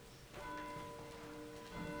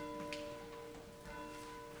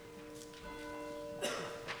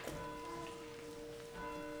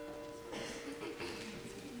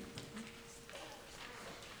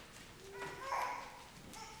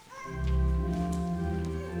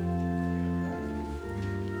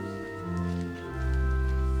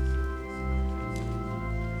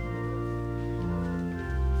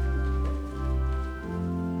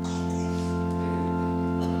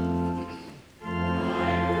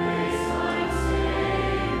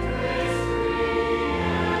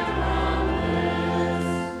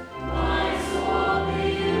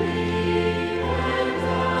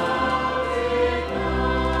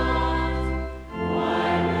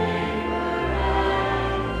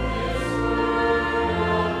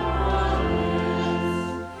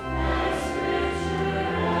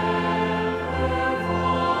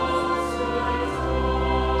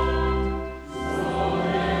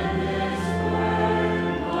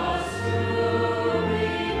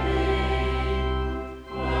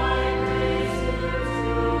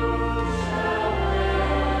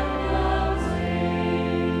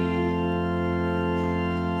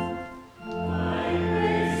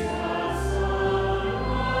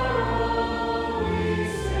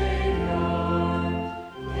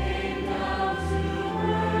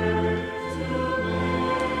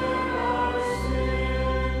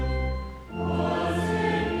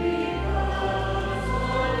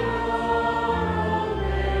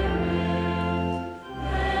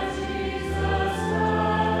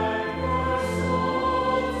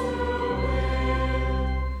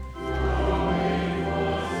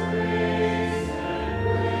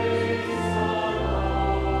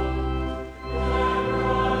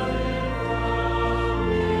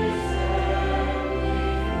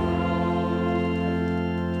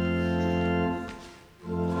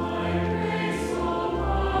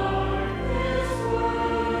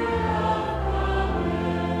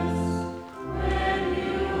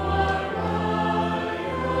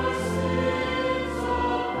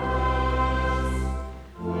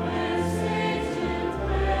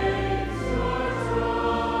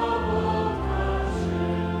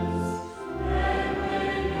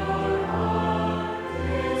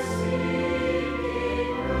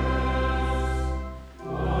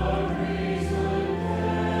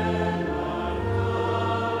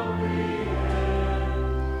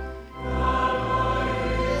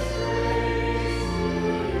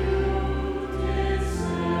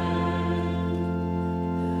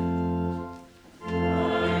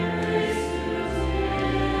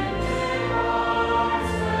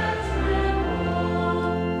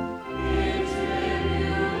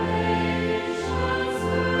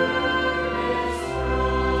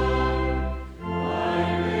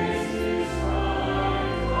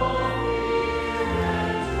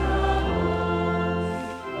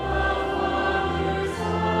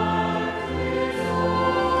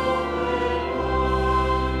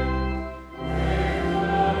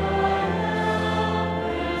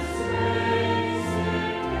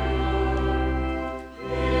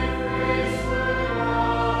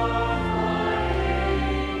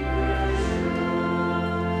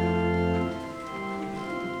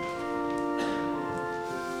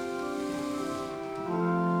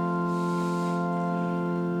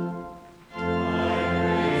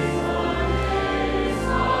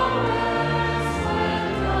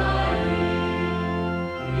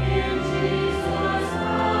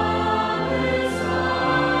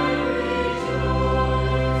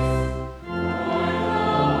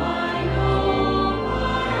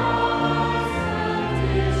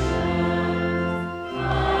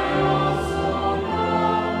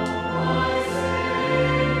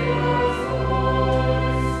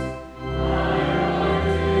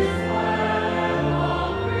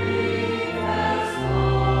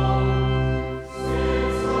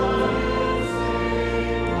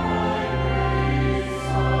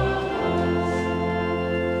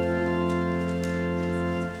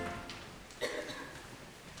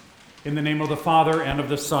In the name of the Father, and of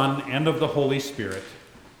the Son, and of the Holy Spirit.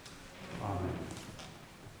 Amen.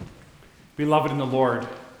 Beloved in the Lord,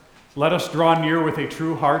 let us draw near with a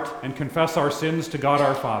true heart and confess our sins to God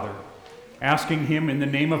our Father, asking him in the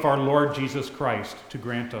name of our Lord Jesus Christ to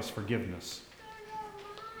grant us forgiveness.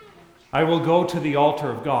 I will go to the altar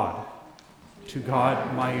of God, to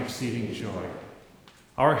God my exceeding joy.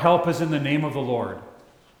 Our help is in the name of the Lord,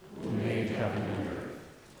 who made heaven and earth.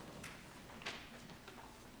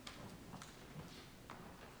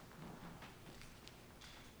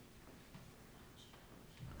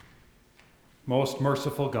 Most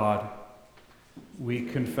merciful God, we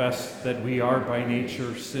confess that we are by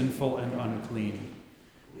nature sinful and unclean.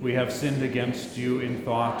 We have sinned against you in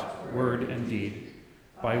thought, word, and deed,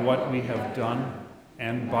 by what we have done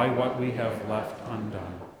and by what we have left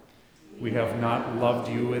undone. We have not loved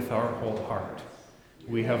you with our whole heart.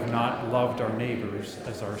 We have not loved our neighbors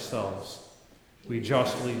as ourselves. We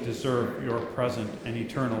justly deserve your present and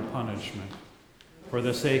eternal punishment. For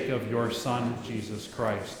the sake of your Son, Jesus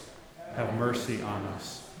Christ, have mercy on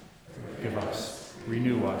us, forgive us,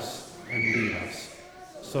 renew us, and lead us,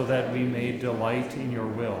 so that we may delight in your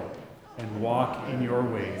will and walk in your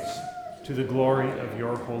ways, to the glory of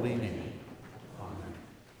your holy name. Amen.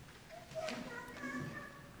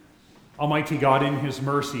 Almighty God, in his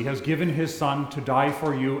mercy, has given his Son to die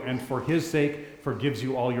for you, and for his sake forgives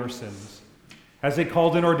you all your sins. As a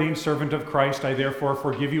called and ordained servant of Christ, I therefore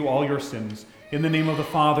forgive you all your sins, in the name of the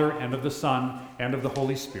Father, and of the Son, and of the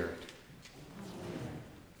Holy Spirit.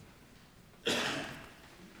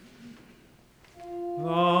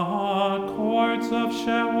 The cords of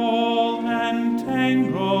Sheol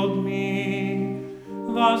entangled me,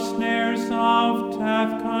 the snares of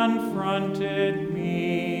death confronted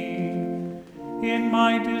me. In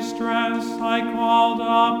my distress I called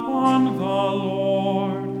upon the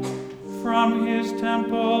Lord. From his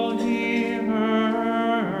temple he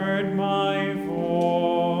heard my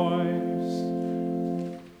voice.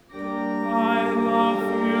 I love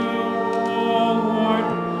you, O Lord.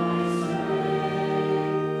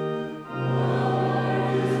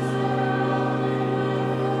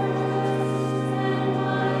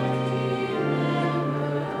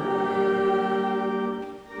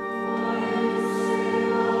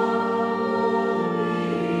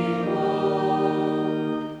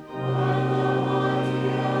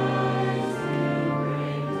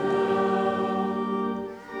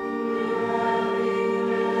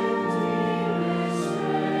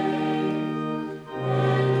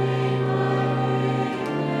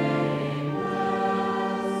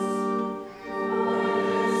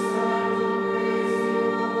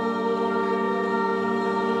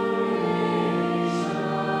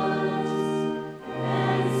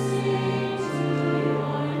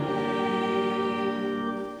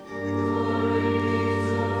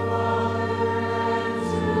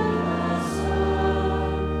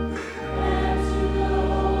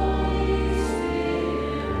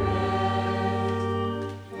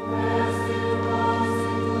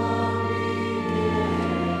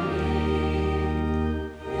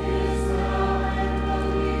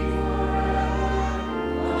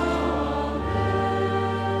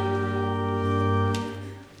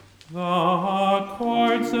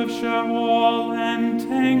 Of Sheol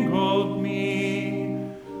entangled me,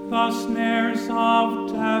 the snares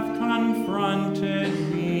of death confronted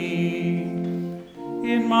me.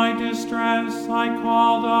 In my distress I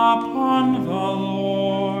called upon the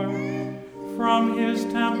Lord. From his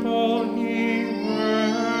temple he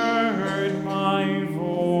heard my voice.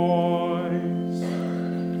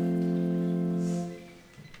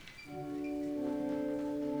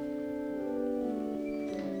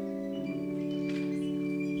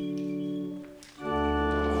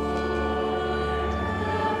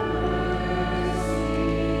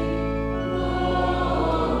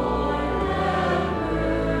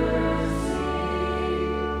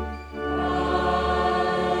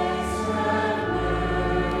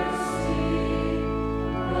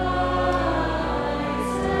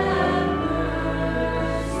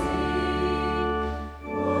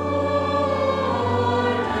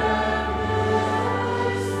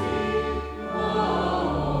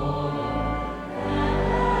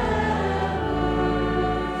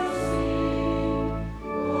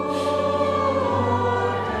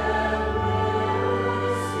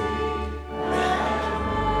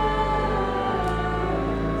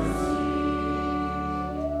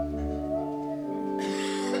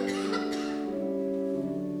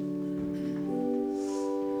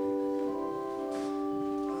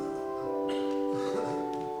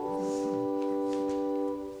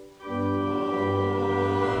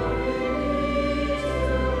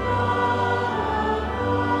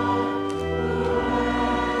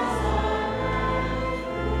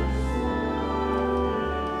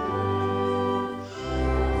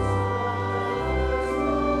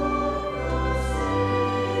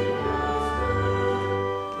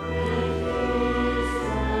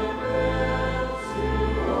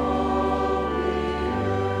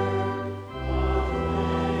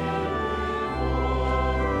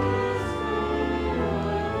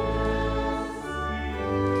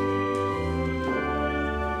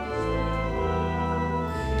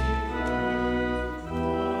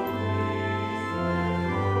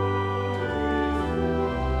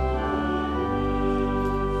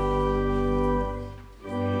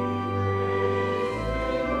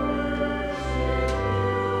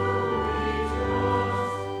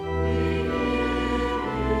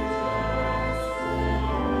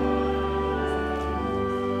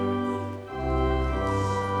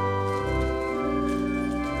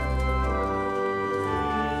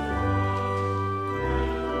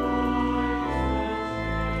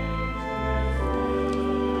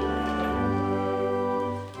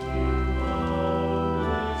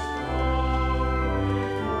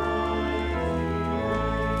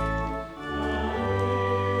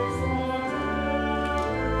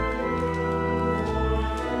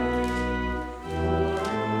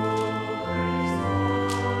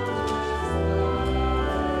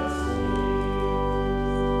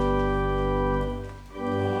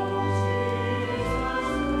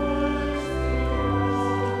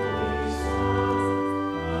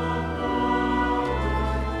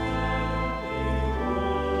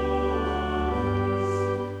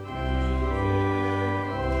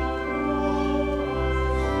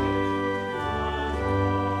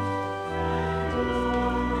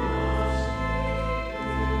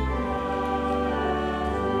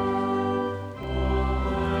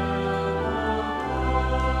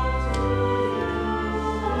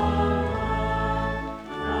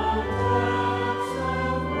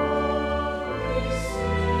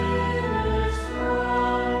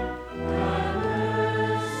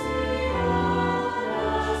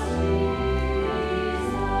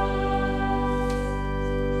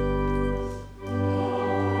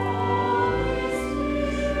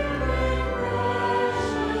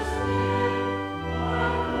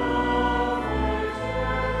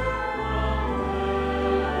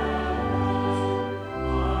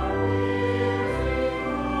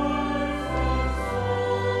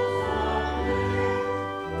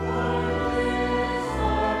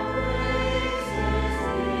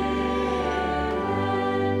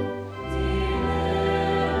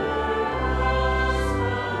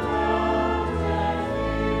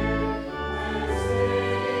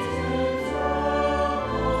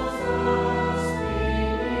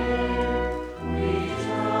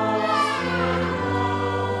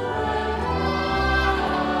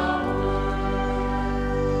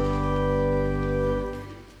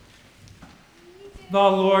 The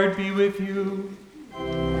Lord be with you.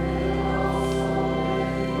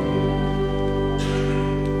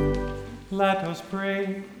 Let us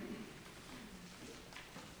pray.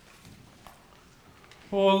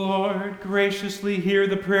 O Lord, graciously hear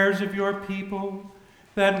the prayers of your people,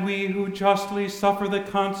 that we who justly suffer the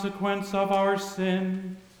consequence of our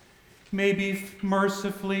sin may be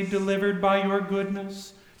mercifully delivered by your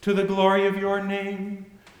goodness to the glory of your name,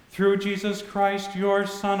 through Jesus Christ, your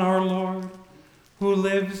Son, our Lord, who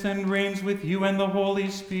lives and reigns with you and the Holy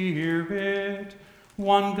Spirit,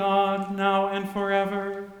 one God, now and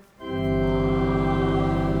forever.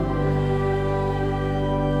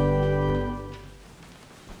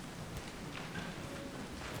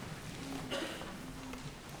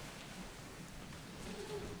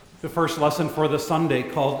 The first lesson for the Sunday,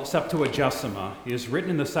 called Septuagesima, is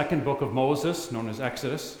written in the second book of Moses, known as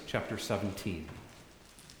Exodus, chapter 17.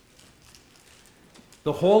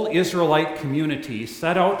 The whole Israelite community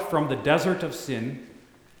set out from the desert of Sin,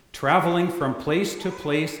 traveling from place to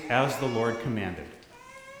place as the Lord commanded.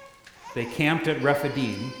 They camped at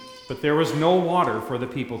Rephidim, but there was no water for the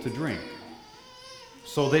people to drink.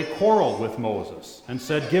 So they quarreled with Moses and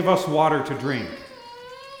said, "Give us water to drink."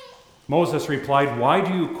 Moses replied, "Why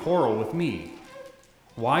do you quarrel with me?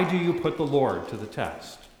 Why do you put the Lord to the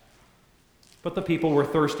test?" But the people were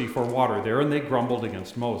thirsty for water there, and they grumbled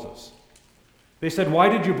against Moses. They said, "Why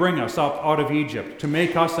did you bring us up out of Egypt to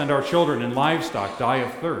make us and our children and livestock die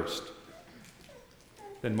of thirst?"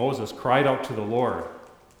 Then Moses cried out to the Lord,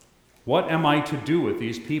 "What am I to do with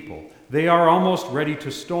these people? They are almost ready to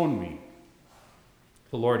stone me."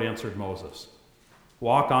 The Lord answered Moses,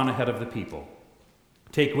 "Walk on ahead of the people.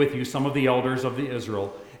 Take with you some of the elders of the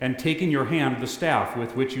Israel, and take in your hand the staff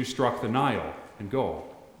with which you struck the Nile, and go.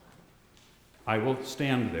 I will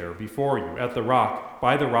stand there before you at the rock,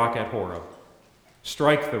 by the rock at Horeb.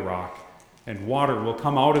 Strike the rock, and water will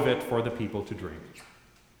come out of it for the people to drink."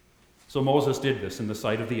 So Moses did this in the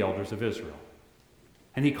sight of the elders of Israel.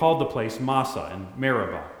 And he called the place Massah and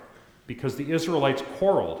Meribah, because the Israelites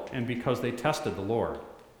quarreled and because they tested the Lord,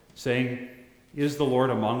 saying, "Is the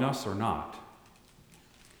Lord among us or not?"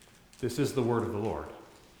 This is the word of the Lord.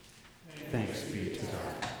 Thanks be to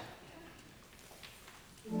God.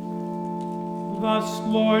 Thus,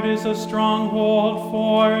 Lord, is a stronghold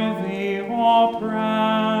for the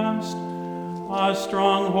oppressed, a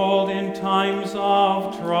stronghold in times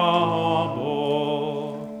of trouble.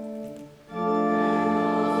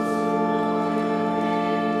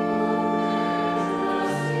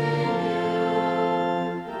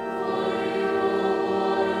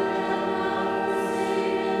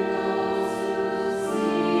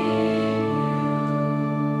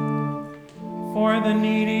 For the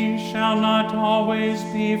needy shall not always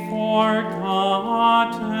be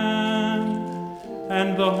forgotten,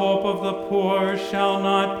 and the hope of the poor shall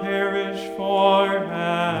not perish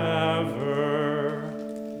forever.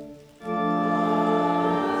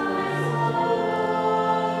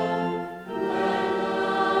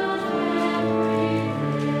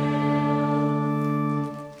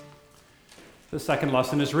 The second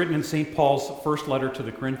lesson is written in St. Paul's first letter to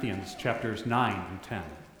the Corinthians, chapters 9 and 10.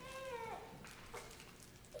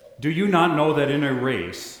 Do you not know that in a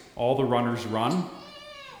race all the runners run,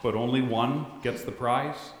 but only one gets the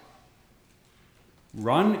prize?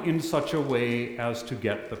 Run in such a way as to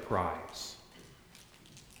get the prize.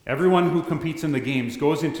 Everyone who competes in the games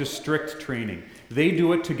goes into strict training. They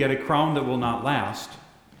do it to get a crown that will not last,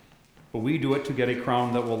 but we do it to get a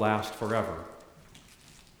crown that will last forever.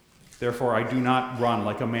 Therefore, I do not run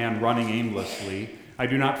like a man running aimlessly. I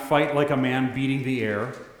do not fight like a man beating the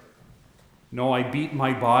air. No, I beat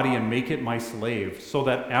my body and make it my slave, so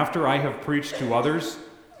that after I have preached to others,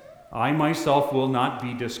 I myself will not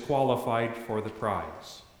be disqualified for the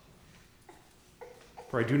prize.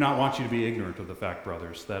 For I do not want you to be ignorant of the fact,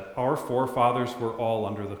 brothers, that our forefathers were all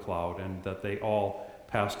under the cloud, and that they all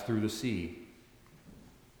passed through the sea.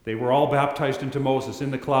 They were all baptized into Moses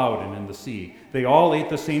in the cloud and in the sea. They all ate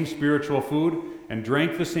the same spiritual food and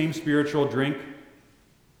drank the same spiritual drink,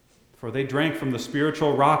 for they drank from the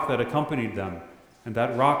spiritual rock that accompanied them, and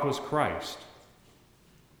that rock was Christ.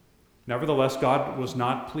 Nevertheless, God was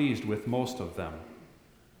not pleased with most of them.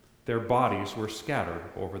 Their bodies were scattered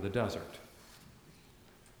over the desert.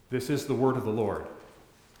 This is the word of the Lord.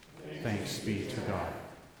 Thanks be to God.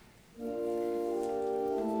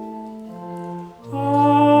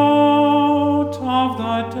 Out of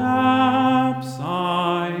the depths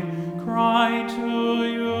I cry to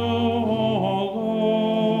you, O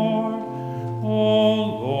Lord. O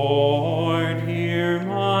Lord, hear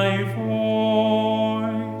my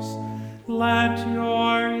voice. Let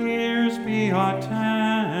your ears be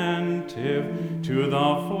attentive to to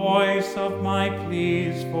the voice of my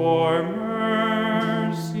pleas for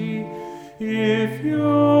mercy. If you,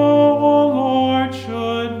 O Lord,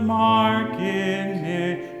 should mark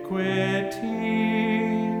iniquities,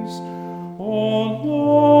 O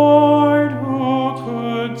Lord, who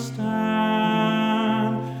could stand?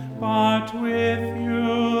 But with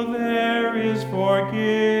you there is forgiveness,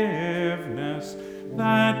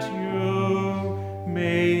 that you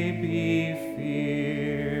may be feared.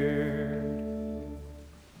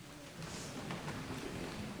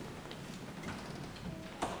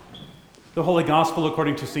 The Holy Gospel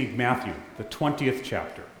according to St. Matthew, the 20th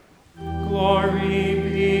chapter. Glory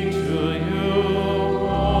be to you, O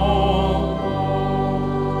Lord.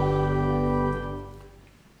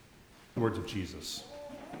 The words of Jesus.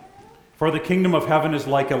 For the kingdom of heaven is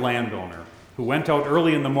like a landowner who went out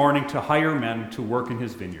early in the morning to hire men to work in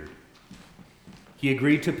his vineyard. He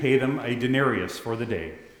agreed to pay them a denarius for the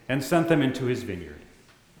day and sent them into his vineyard.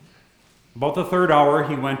 About the third hour,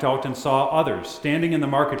 he went out and saw others standing in the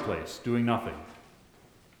marketplace doing nothing.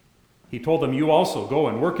 He told them, "You also go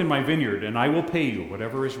and work in my vineyard, and I will pay you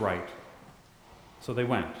whatever is right." So they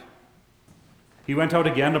went. He went out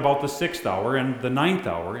again about the 6th hour and the 9th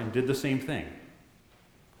hour and did the same thing.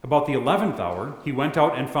 About the 11th hour, he went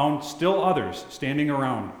out and found still others standing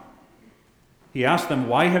around. He asked them,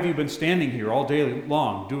 "Why have you been standing here all day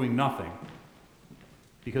long doing nothing?"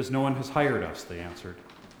 "Because no one has hired us," they answered.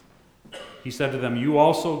 He said to them, "You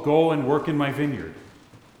also go and work in my vineyard."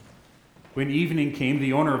 When evening came,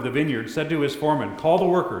 the owner of the vineyard said to his foreman, "Call the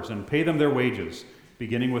workers and pay them their wages,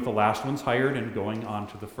 beginning with the last ones hired and going on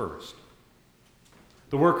to the first."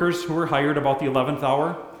 The workers who were hired about the 11th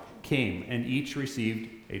hour came, and each received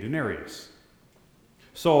a denarius.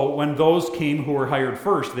 So when those came who were hired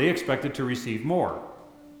first, they expected to receive more.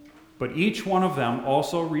 But each one of them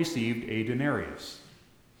also received a denarius.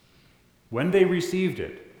 When they received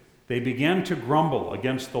it, they began to grumble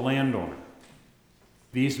against the landowner.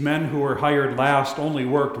 "These men who were hired last only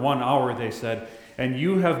worked 1 hour," they said, "and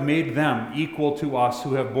you have made them equal to us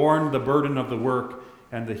who have borne the burden of the work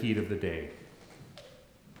and the heat of the day."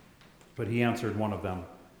 But he answered one of them,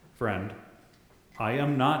 "Friend, I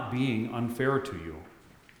am not being unfair to you.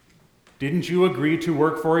 Didn't you agree to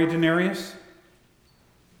work for a denarius?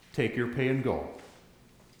 Take your pay and go.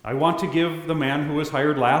 I want to give the man who was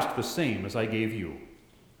hired last the same as I gave you.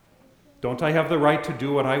 Don't I have the right to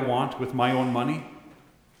do what I want with my own money?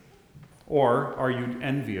 Or are you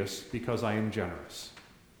envious because I am generous?"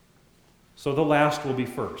 So the last will be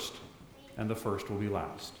first, and the first will be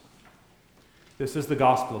last. This is the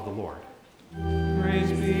gospel of the Lord.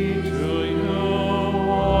 Praise be to you,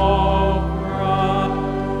 O Christ.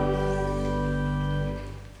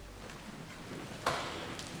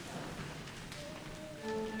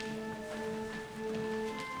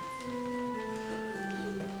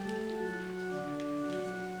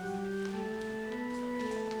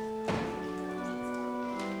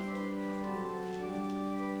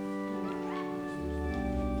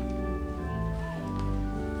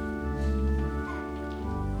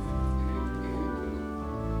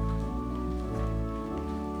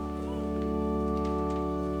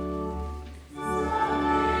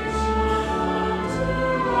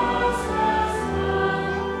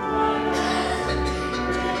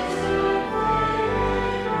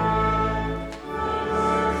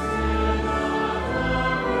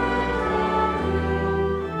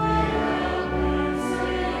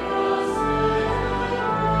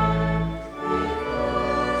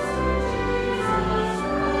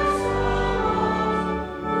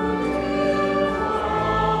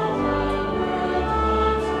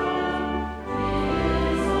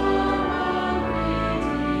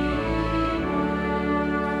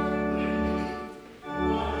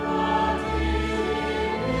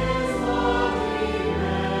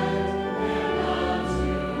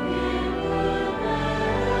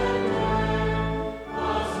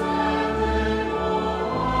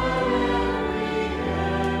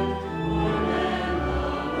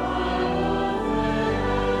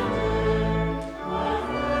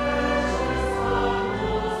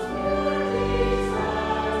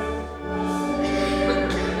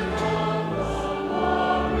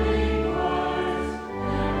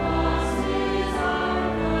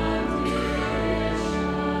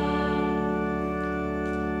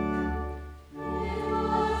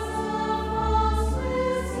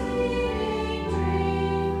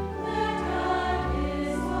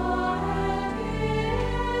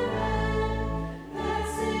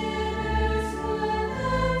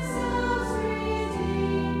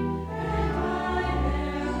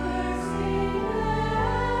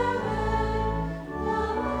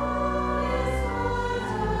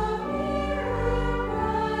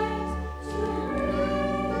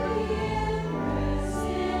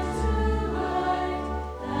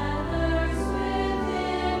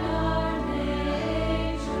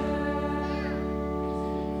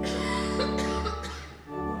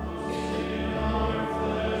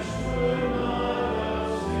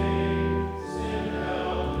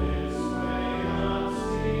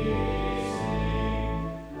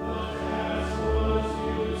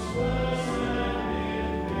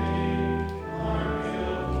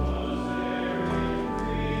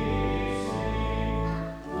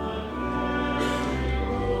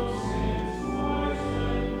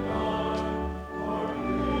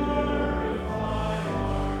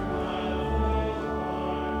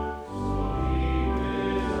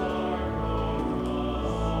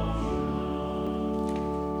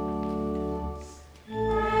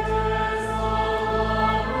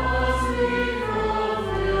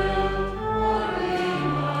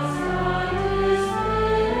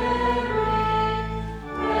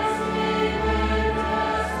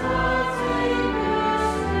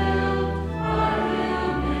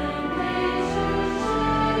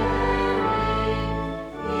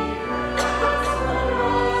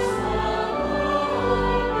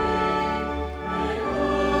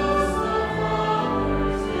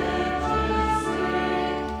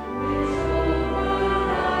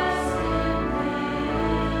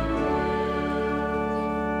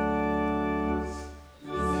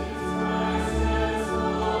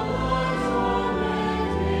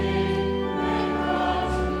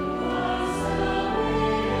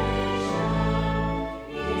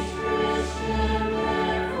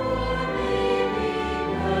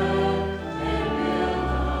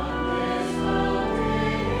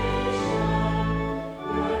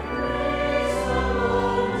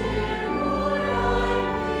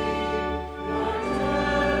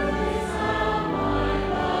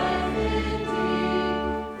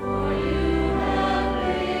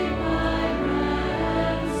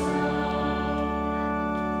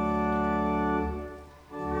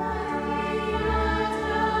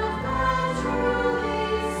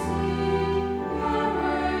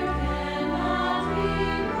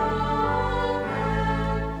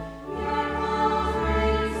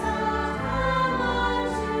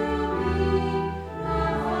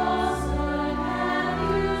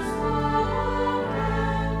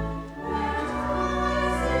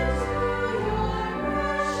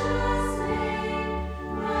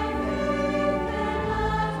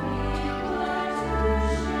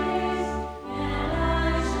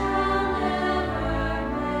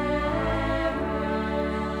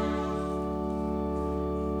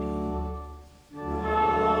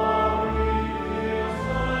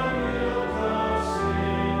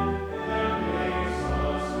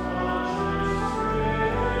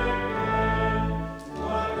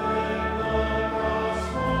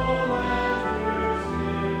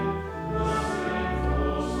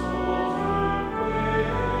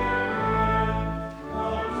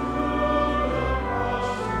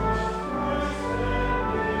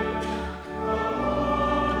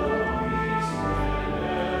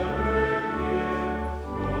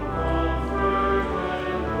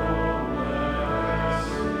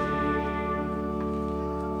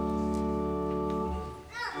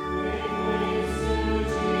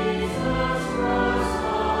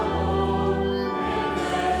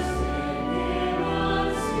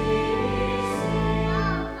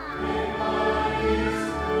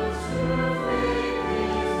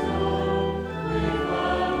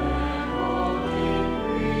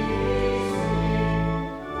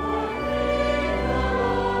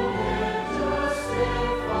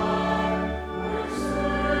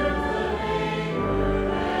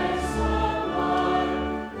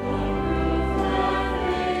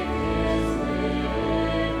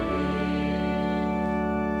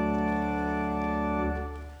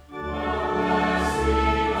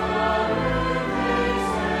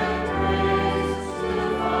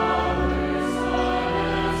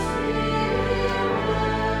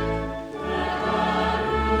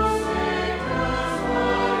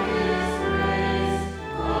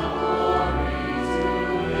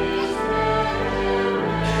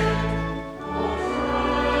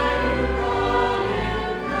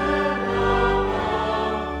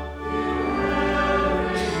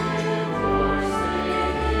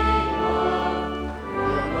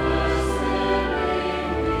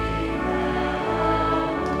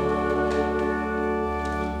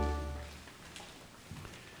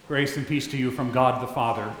 Grace and peace to you from God the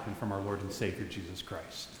Father and from our Lord and Savior Jesus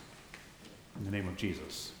Christ. In the name of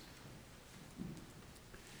Jesus.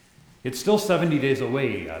 It's still 70 days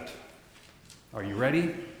away yet. Are you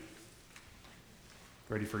ready?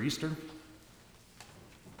 Ready for Easter?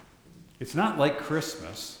 It's not like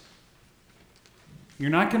Christmas. You're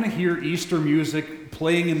not going to hear Easter music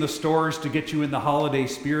playing in the stores to get you in the holiday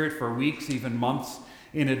spirit for weeks, even months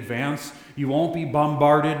in advance. You won't be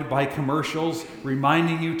bombarded by commercials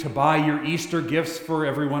reminding you to buy your Easter gifts for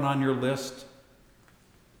everyone on your list.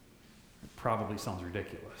 It probably sounds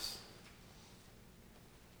ridiculous.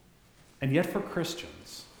 And yet for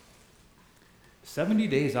Christians, 70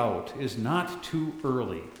 days out is not too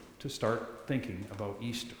early to start thinking about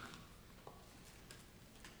Easter.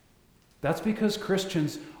 That's because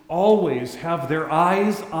Christians always have their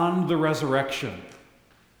eyes on the resurrection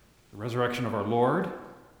of our Lord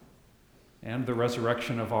and the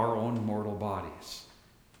resurrection of our own mortal bodies.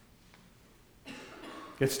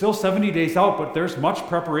 It's still 70 days out, but there's much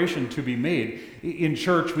preparation to be made. In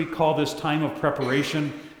church, we call this time of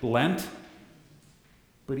preparation Lent.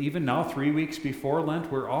 But even now, 3 weeks before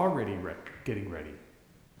Lent, we're already getting ready,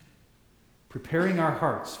 preparing our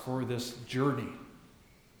hearts for this journey.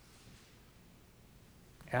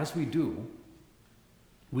 As we do,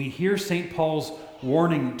 we hear St. Paul's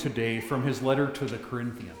warning today from his letter to the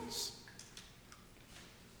Corinthians.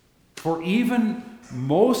 For even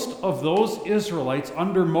most of those Israelites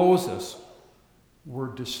under Moses were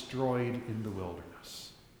destroyed in the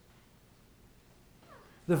wilderness.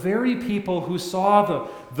 The very people who saw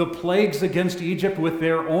the plagues against Egypt with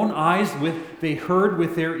their own eyes, they heard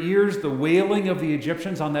with their ears the wailing of the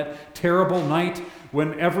Egyptians on that terrible night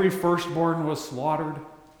when every firstborn was slaughtered.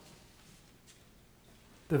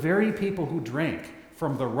 The very people who drank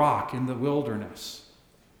from the rock in the wilderness.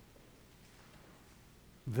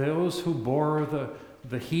 Those who bore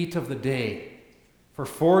the heat of the day for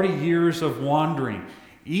 40 years of wandering,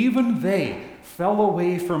 even they fell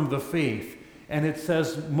away from the faith, and it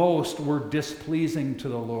says most were displeasing to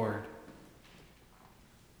the Lord.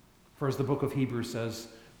 For as the book of Hebrews says,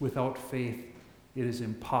 without faith it is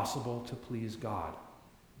impossible to please God.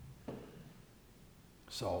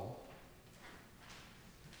 So,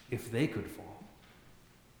 if they could fall,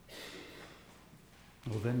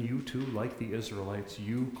 well, then you too, like the Israelites,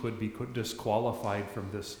 you could be disqualified from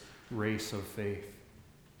this race of faith.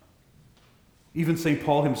 Even St.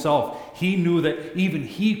 Paul himself, he knew that even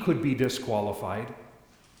he could be disqualified,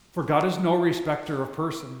 for God is no respecter of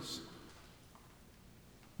persons.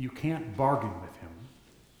 You can't bargain with him.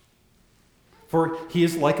 For he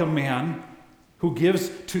is like a man who gives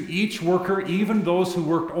to each worker, even those who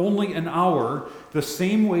worked only an hour, the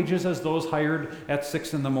same wages as those hired at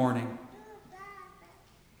 6 a.m.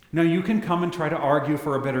 Now you can come and try to argue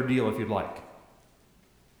for a better deal if you'd like.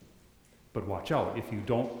 But watch out, if you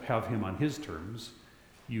don't have him on his terms,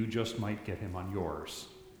 you just might get him on yours.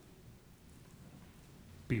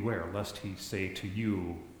 Beware lest he say to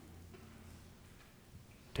you,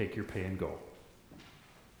 take your pay and go.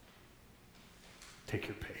 Take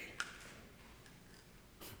your pay.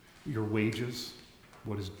 Your wages,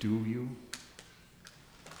 what is due you?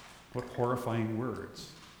 What horrifying words.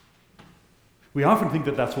 We often think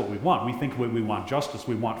that that's what we want. We think we want justice,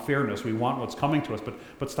 we want fairness, we want what's coming to us,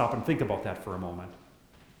 but stop and think about that for a moment.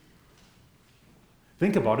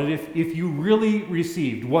 Think about it. If you really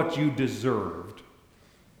received what you deserved,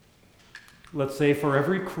 let's say for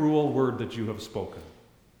every cruel word that you have spoken.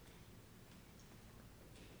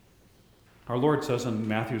 Our Lord says in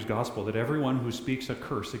Matthew's Gospel that everyone who speaks a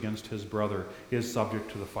curse against his brother is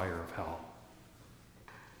subject to the fire of hell.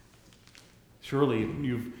 Surely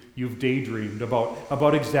you've daydreamed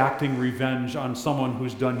about exacting revenge on someone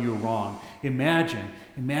who's done you wrong. Imagine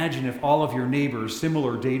if all of your neighbors'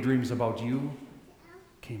 similar daydreams about you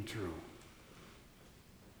came true.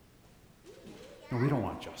 No, we don't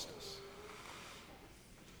want justice.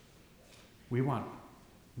 We want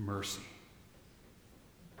mercy.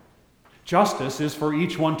 Justice is for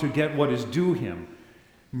each one to get what is due him.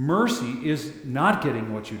 Mercy is not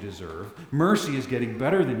getting what you deserve. Mercy is getting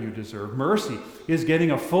better than you deserve. Mercy is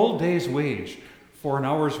getting a full day's wage for an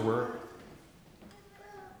hour's work.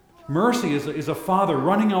 Mercy is a father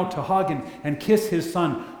running out to hug and kiss his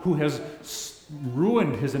son who has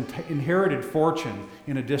ruined his inherited fortune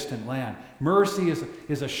in a distant land. Mercy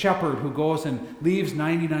is a shepherd who goes and leaves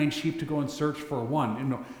 99 sheep to go and search for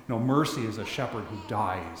one. No, mercy is a shepherd who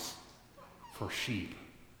dies for sheep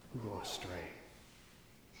who go astray.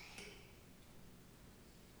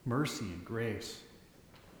 Mercy and grace,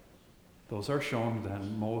 those are shown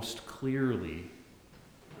then most clearly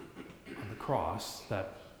on the cross,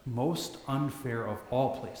 that most unfair of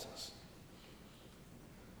all places.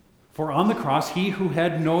 For on the cross, he who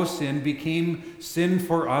had no sin became sin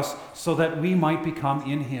for us so that we might become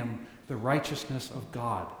in him the righteousness of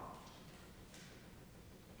God.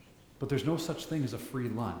 But there's no such thing as a free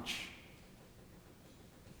lunch.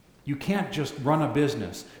 You can't just run a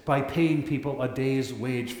business by paying people a day's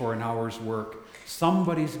wage for an hour's work.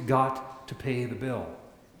 Somebody's got to pay the bill.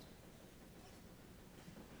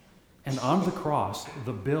 And on the cross,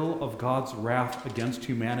 the bill of God's wrath against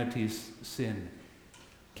humanity's sin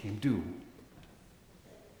came due.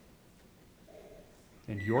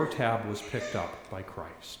 And your tab was picked up by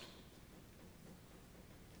Christ.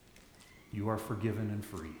 You are forgiven and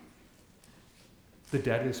free. The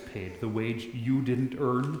debt is paid. The wage you didn't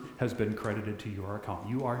earn has been credited to your account.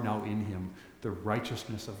 You are now in him, the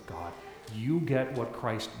righteousness of God. You get what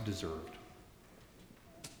Christ deserved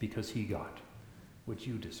because he got what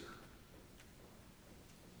you deserve.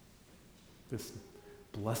 This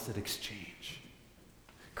blessed exchange.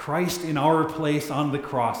 Christ in our place on the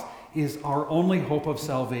cross is our only hope of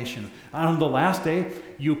salvation. On the last day,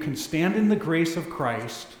 you can stand in the grace of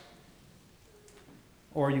Christ,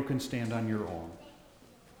 or you can stand on your own.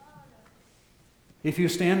 If you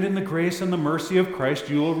stand in the grace and the mercy of Christ,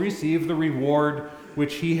 you will receive the reward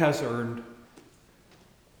which he has earned.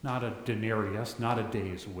 Not a denarius, not a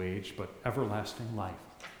day's wage, but everlasting life.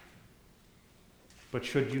 But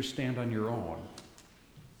should you stand on your own,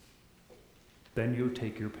 then you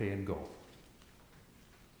take your pay and go.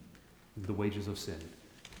 The wages of sin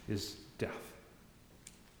is death,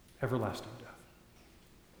 everlasting death.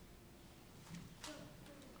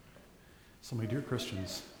 So, my dear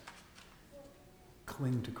Christians,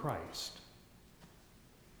 cling to Christ.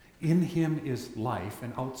 In him is life,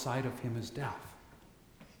 and outside of him is death.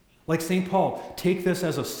 Like St. Paul, take this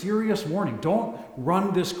as a serious warning. Don't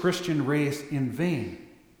run this Christian race in vain.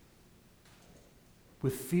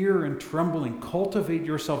 With fear and trembling, cultivate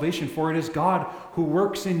your salvation, for it is God who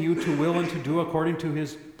works in you to will and to do according to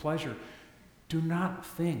his pleasure. Do not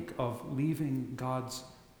think of leaving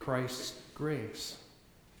Christ's grace.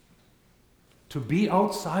 To be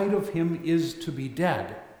outside of him is to be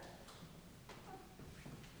dead.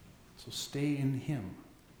 So stay in him.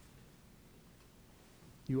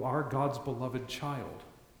 You are God's beloved child.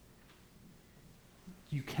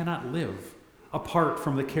 You cannot live apart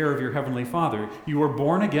from the care of your heavenly Father. You were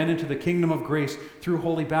born again into the kingdom of grace through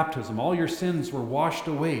holy baptism. All your sins were washed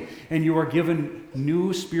away, and you are given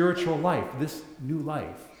new spiritual life. This new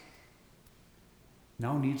life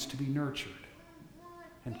now needs to be nurtured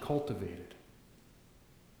and cultivated.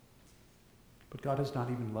 But God has not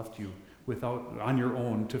even left you on your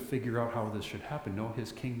own to figure out how this should happen. No,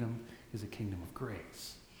 his kingdom is a kingdom of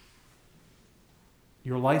grace.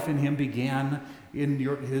 Your life in him began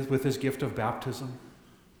with his gift of baptism.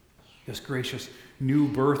 This gracious new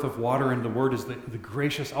birth of water and the Word is the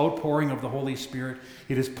gracious outpouring of the Holy Spirit.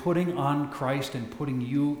 It is putting on Christ and putting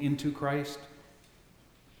you into Christ.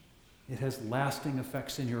 It has lasting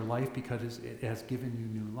effects in your life because it has given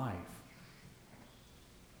you new life.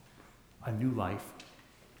 A new life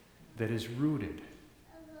that is rooted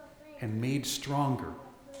and made stronger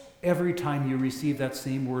every time you receive that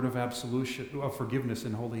same word of absolution, of forgiveness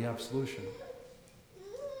in holy absolution.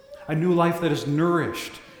 A new life that is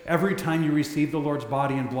nourished every time you receive the Lord's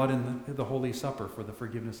body and blood in the Holy Supper for the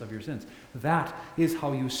forgiveness of your sins. That is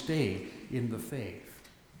how you stay in the faith.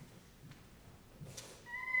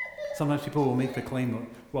 Sometimes people will make the claim,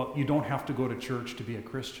 well, you don't have to go to church to be a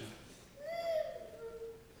Christian.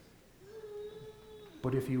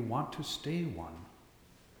 But if you want to stay one,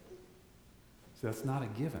 that's not a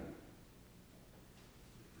given.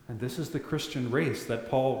 And this is the Christian race that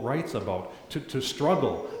Paul writes about, to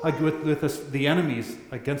struggle with the enemies,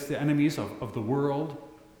 against the enemies of the world,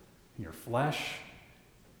 your flesh,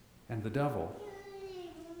 and the devil.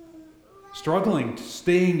 Struggling,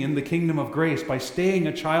 staying in the kingdom of grace by staying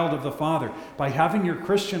a child of the Father, by having your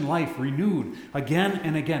Christian life renewed again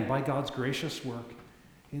and again by God's gracious work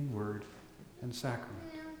in word and sacrament.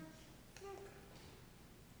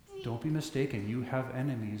 Don't be mistaken. You have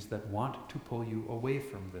enemies that want to pull you away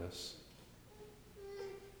from this.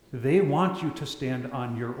 They want you to stand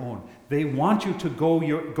on your own. They want you to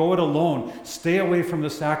go it alone. Stay away from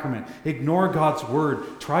the sacrament. Ignore God's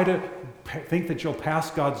word. Try to think that you'll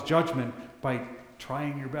pass God's judgment by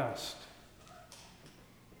trying your best.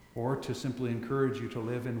 Or to simply encourage you to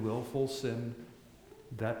live in willful sin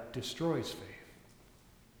that destroys faith.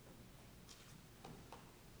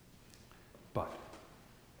 But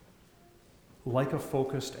like a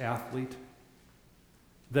focused athlete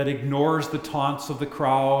that ignores the taunts of the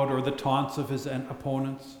crowd or the taunts of his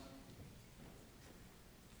opponents,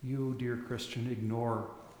 You, dear Christian, ignore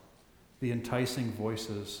the enticing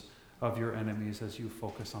voices of your enemies as you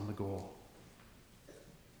focus on the goal.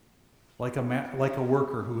 Like a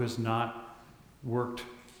worker who has not worked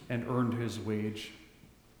and earned his wage,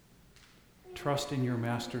 trust in your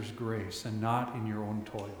master's grace and not in your own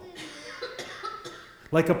toil.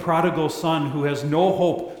 Like a prodigal son who has no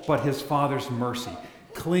hope but his father's mercy,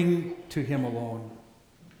 cling to him alone.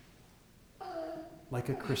 Like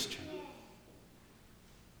a Christian,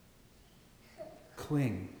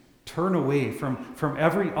 cling, turn away from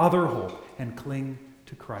every other hope and cling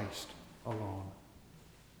to Christ alone.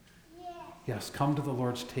 Yes, come to the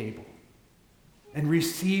Lord's table and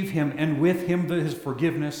receive him, and with him his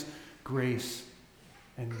forgiveness, grace,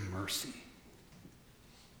 and mercy.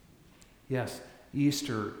 Yes,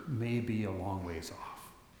 Easter may be a long ways off.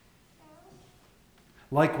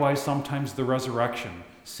 Likewise, sometimes the resurrection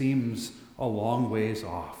seems a long ways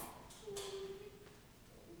off.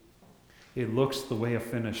 It looks the way a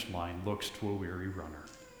finish line looks to a weary runner.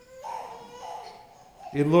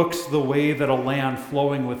 It looks the way that a land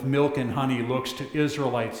flowing with milk and honey looks to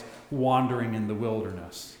Israelites wandering in the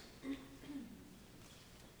wilderness.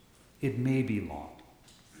 It may be long.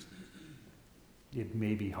 It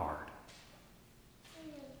may be hard.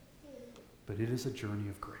 But it is a journey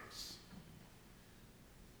of grace.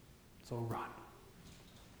 So run.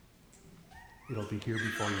 It'll be here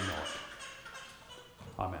before you know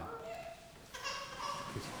it. Amen.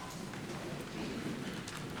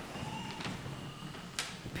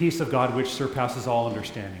 The peace of God, which surpasses all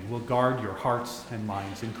understanding, will guard your hearts and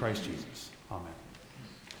minds in Christ Jesus. Amen.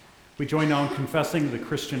 We join now in confessing the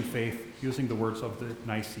Christian faith using the words of the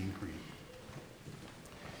Nicene Creed.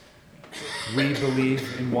 We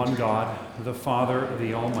believe in one God, the Father,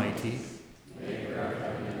 the Almighty, maker of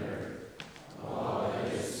heaven and earth, of all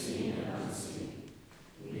that is seen and unseen.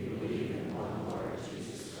 We believe in one Lord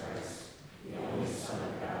Jesus Christ, the only Son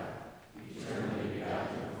of God, eternally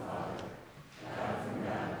begotten of the Father, God from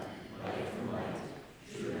God, light from light,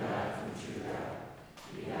 true God from true God,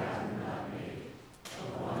 begotten, not made, of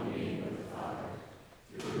one being with the Father.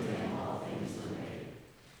 Through him all things were made.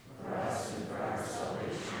 For us and for our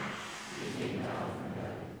salvation, he came down from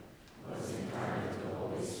heaven, was incarnate of the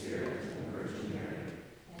Holy Spirit,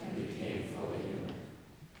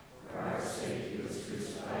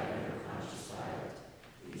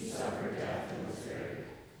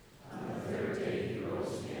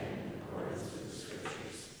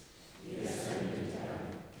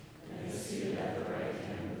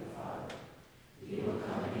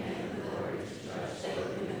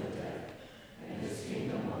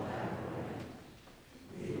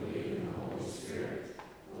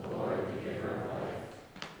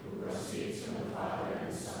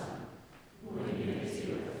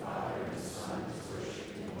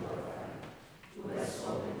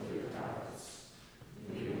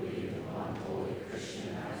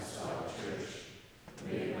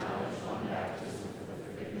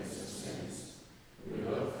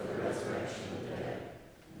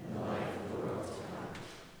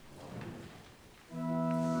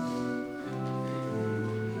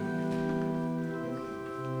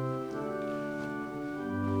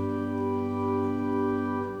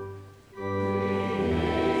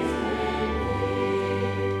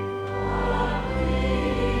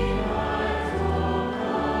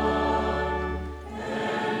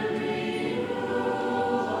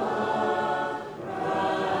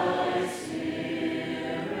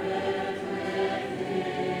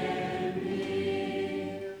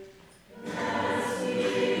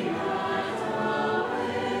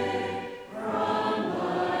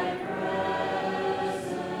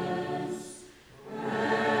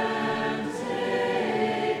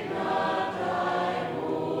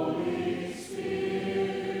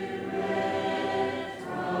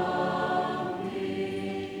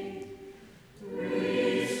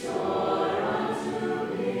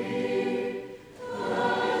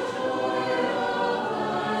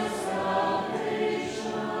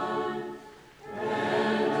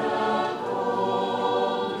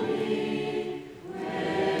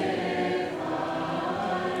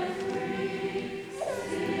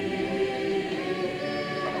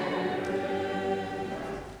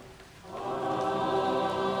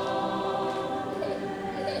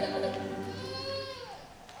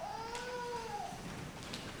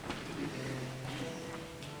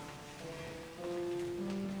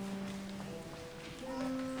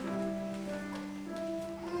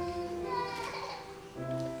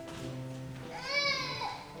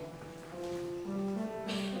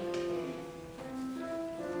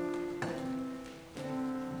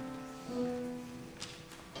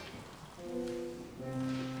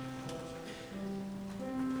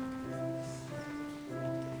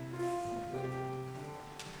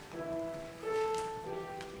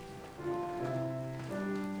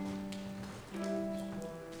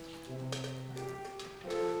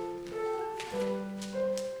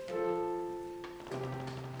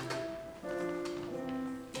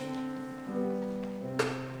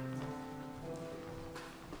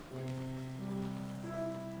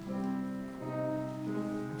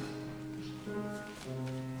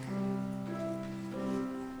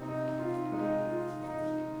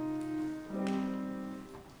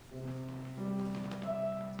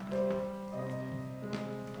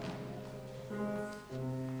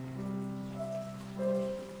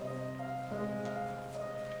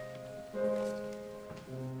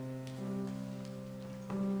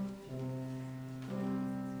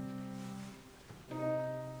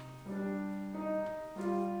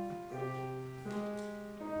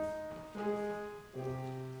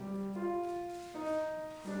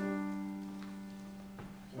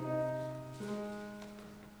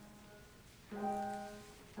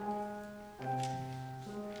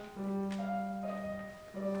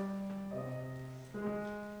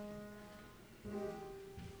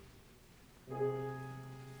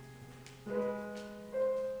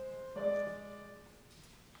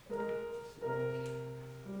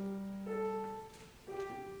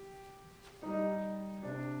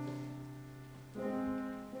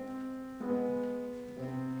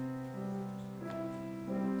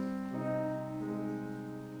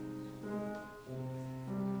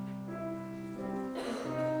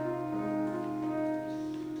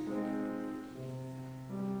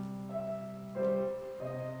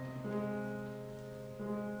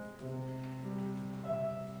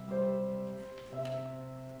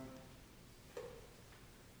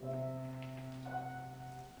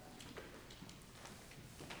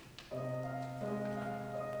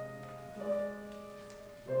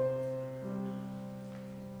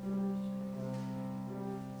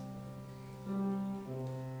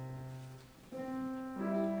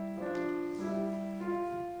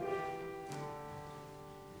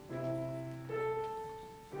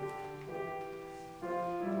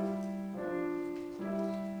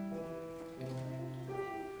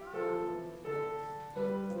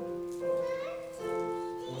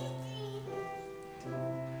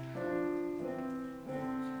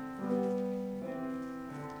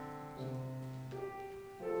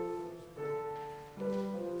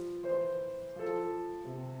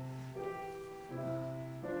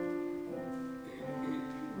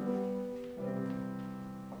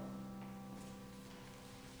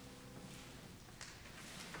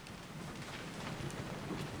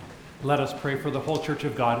 Let us pray for the whole Church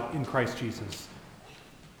of God in Christ Jesus.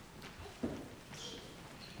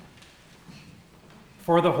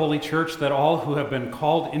 For the Holy Church, that all who have been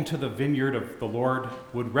called into the vineyard of the Lord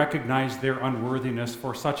would recognize their unworthiness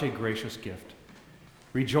for such a gracious gift.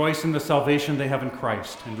 Rejoice in the salvation they have in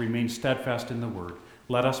Christ and remain steadfast in the word.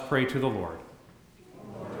 Let us pray to the Lord.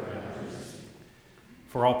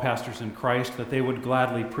 For all pastors in Christ, that they would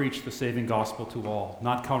gladly preach the saving gospel to all,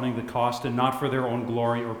 not counting the cost and not for their own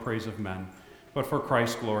glory or praise of men, but for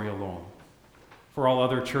Christ's glory alone. For all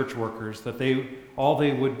other church workers, that all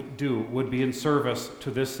they would do would be in service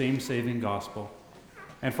to this same saving gospel.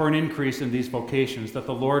 And for an increase in these vocations, that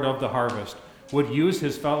the Lord of the harvest would use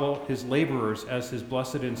his laborers as his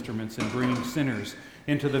blessed instruments in bringing sinners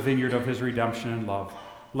into the vineyard of his redemption and love.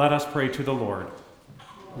 Let us pray to the Lord.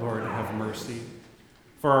 Lord, have mercy.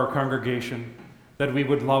 For our congregation, that we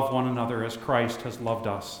would love one another as Christ has loved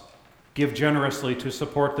us. Give generously to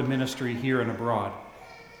support the ministry here and abroad.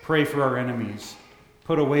 Pray for our enemies.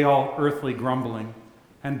 Put away all earthly grumbling,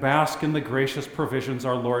 and bask in the gracious provisions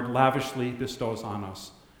our Lord lavishly bestows on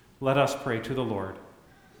us. Let us pray to the Lord.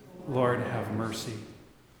 Lord, have mercy.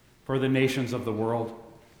 For the nations of the world,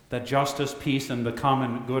 that justice, peace, and the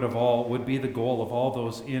common good of all would be the goal of all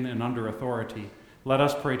those in and under authority. Let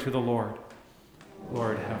us pray to the Lord.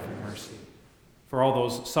 Lord, have mercy. For all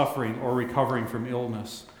those suffering or recovering from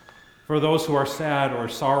illness, for those who are sad or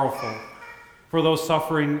sorrowful, for those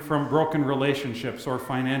suffering from broken relationships or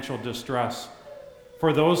financial distress,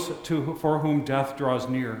 for those for whom death draws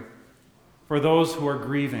near, for those who are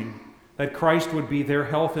grieving, that Christ would be their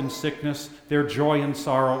health in sickness, their joy in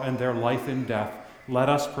sorrow, and their life in death. Let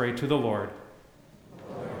us pray to the Lord.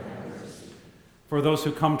 Lord, have mercy. For those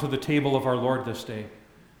who come to the table of our Lord this day,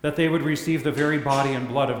 that they would receive the very body and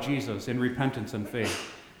blood of Jesus in repentance and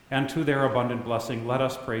faith, and to their abundant blessing, let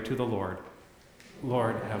us pray to the Lord.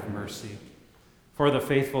 Lord, have mercy. For the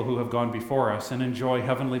faithful who have gone before us and enjoy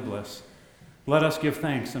heavenly bliss, let us give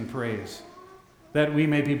thanks and praise, that we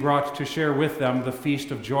may be brought to share with them the feast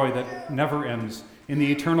of joy that never ends in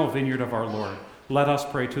the eternal vineyard of our Lord. Let us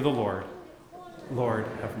pray to the Lord. Lord,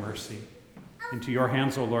 have mercy. Into your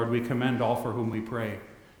hands, O Lord, we commend all for whom we pray,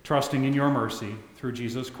 trusting in your mercy through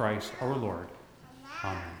Jesus Christ our Lord.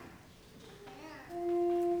 Amen.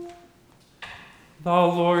 The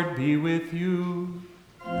Lord be with you.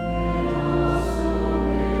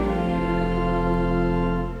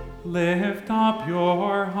 Lift up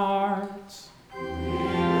your hearts.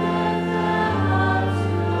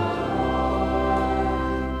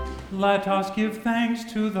 Let us give thanks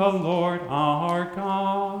to the Lord our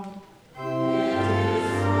God.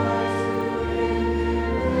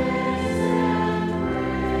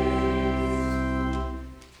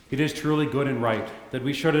 It is truly good and right that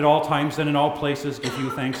we should at all times and in all places give you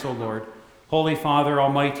thanks, O Lord, Holy Father,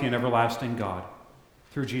 Almighty and everlasting God,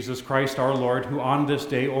 through Jesus Christ our Lord, who on this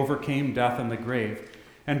day overcame death and the grave,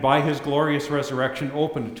 and by his glorious resurrection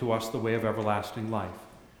opened to us the way of everlasting life.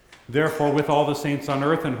 Therefore, with all the saints on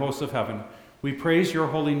earth and hosts of heaven, we praise your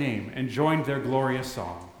holy name and join their glorious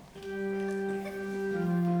song.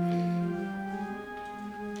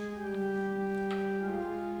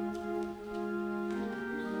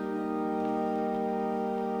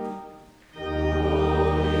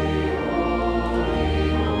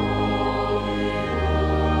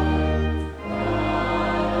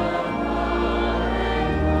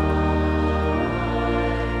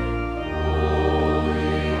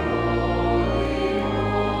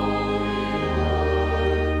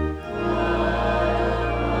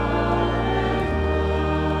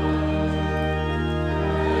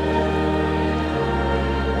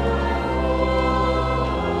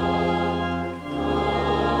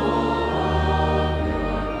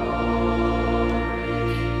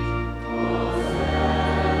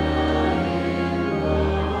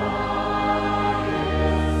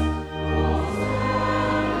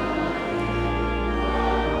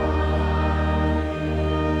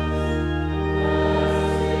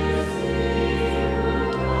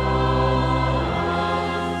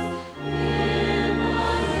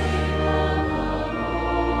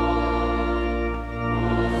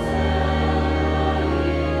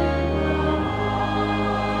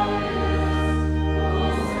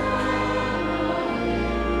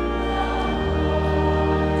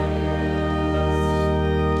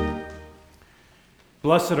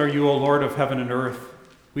 Blessed are you, O Lord of heaven and earth.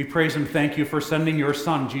 We praise and thank you for sending your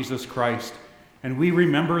Son, Jesus Christ, and we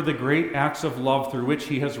remember the great acts of love through which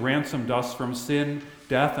he has ransomed us from sin,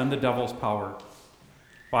 death, and the devil's power.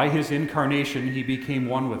 By his incarnation, he became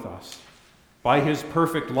one with us. By his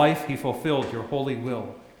perfect life, he fulfilled your holy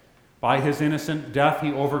will. By his innocent death,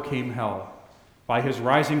 he overcame hell. By his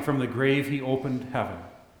rising from the grave, he opened heaven.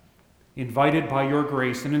 Invited by your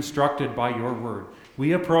grace and instructed by your word,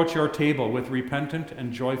 we approach your table with repentant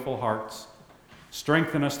and joyful hearts.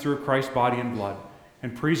 Strengthen us through Christ's body and blood,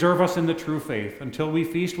 and preserve us in the true faith until we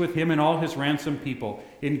feast with him and all his ransomed people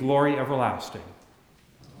in glory everlasting.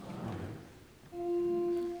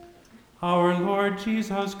 Amen. Our Lord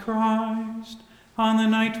Jesus Christ, on the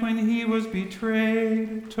night when he was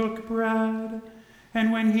betrayed, took bread,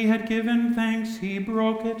 and when he had given thanks, he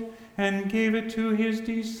broke it and gave it to his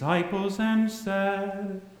disciples and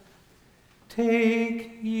said,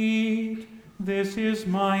 "Take, eat, this is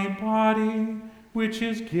my body, which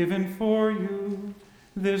is given for you.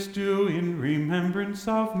 This do in remembrance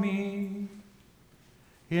of me."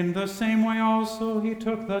 In the same way also he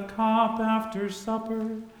took the cup after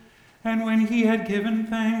supper, and when he had given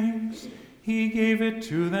thanks, he gave it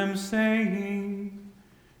to them, saying,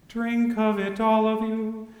 "Drink of it, all of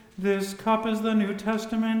you. This cup is the New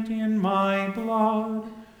Testament in my blood,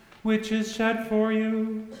 which is shed for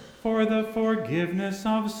you for the forgiveness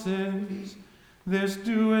of sins. This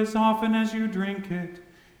do as often as you drink it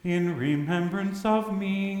in remembrance of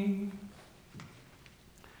me."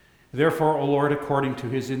 Therefore, O Lord, according to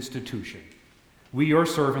his institution, we, your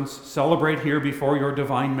servants, celebrate here before your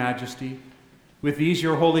divine majesty, with these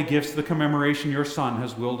your holy gifts, the commemoration your Son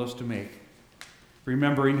has willed us to make.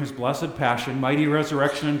 Remembering his blessed passion, mighty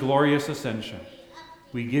resurrection, and glorious ascension,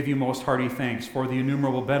 we give you most hearty thanks for the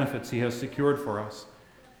innumerable benefits he has secured for us.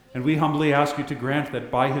 And we humbly ask you to grant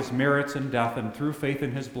that by his merits and death and through faith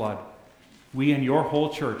in his blood, we and your whole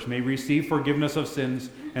church may receive forgiveness of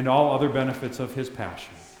sins and all other benefits of his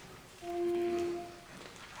passion.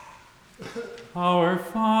 Our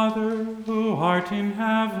Father, who art in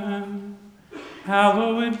heaven,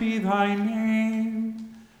 hallowed be thy name.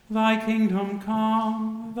 Thy kingdom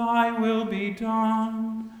come, thy will be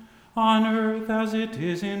done, on earth as it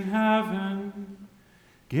is in heaven.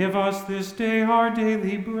 Give us this day our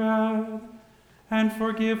daily bread, and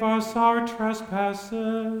forgive us our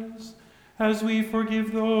trespasses, as we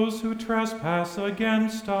forgive those who trespass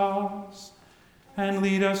against us. And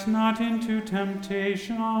lead us not into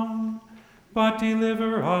temptation, but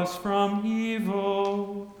deliver us from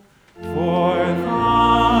evil. For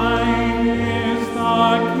thine is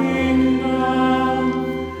the kingdom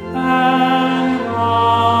and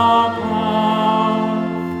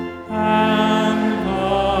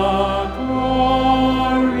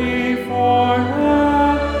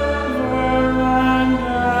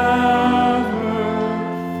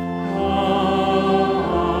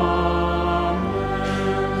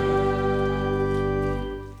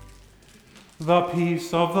The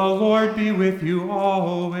peace of the Lord be with you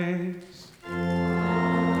always.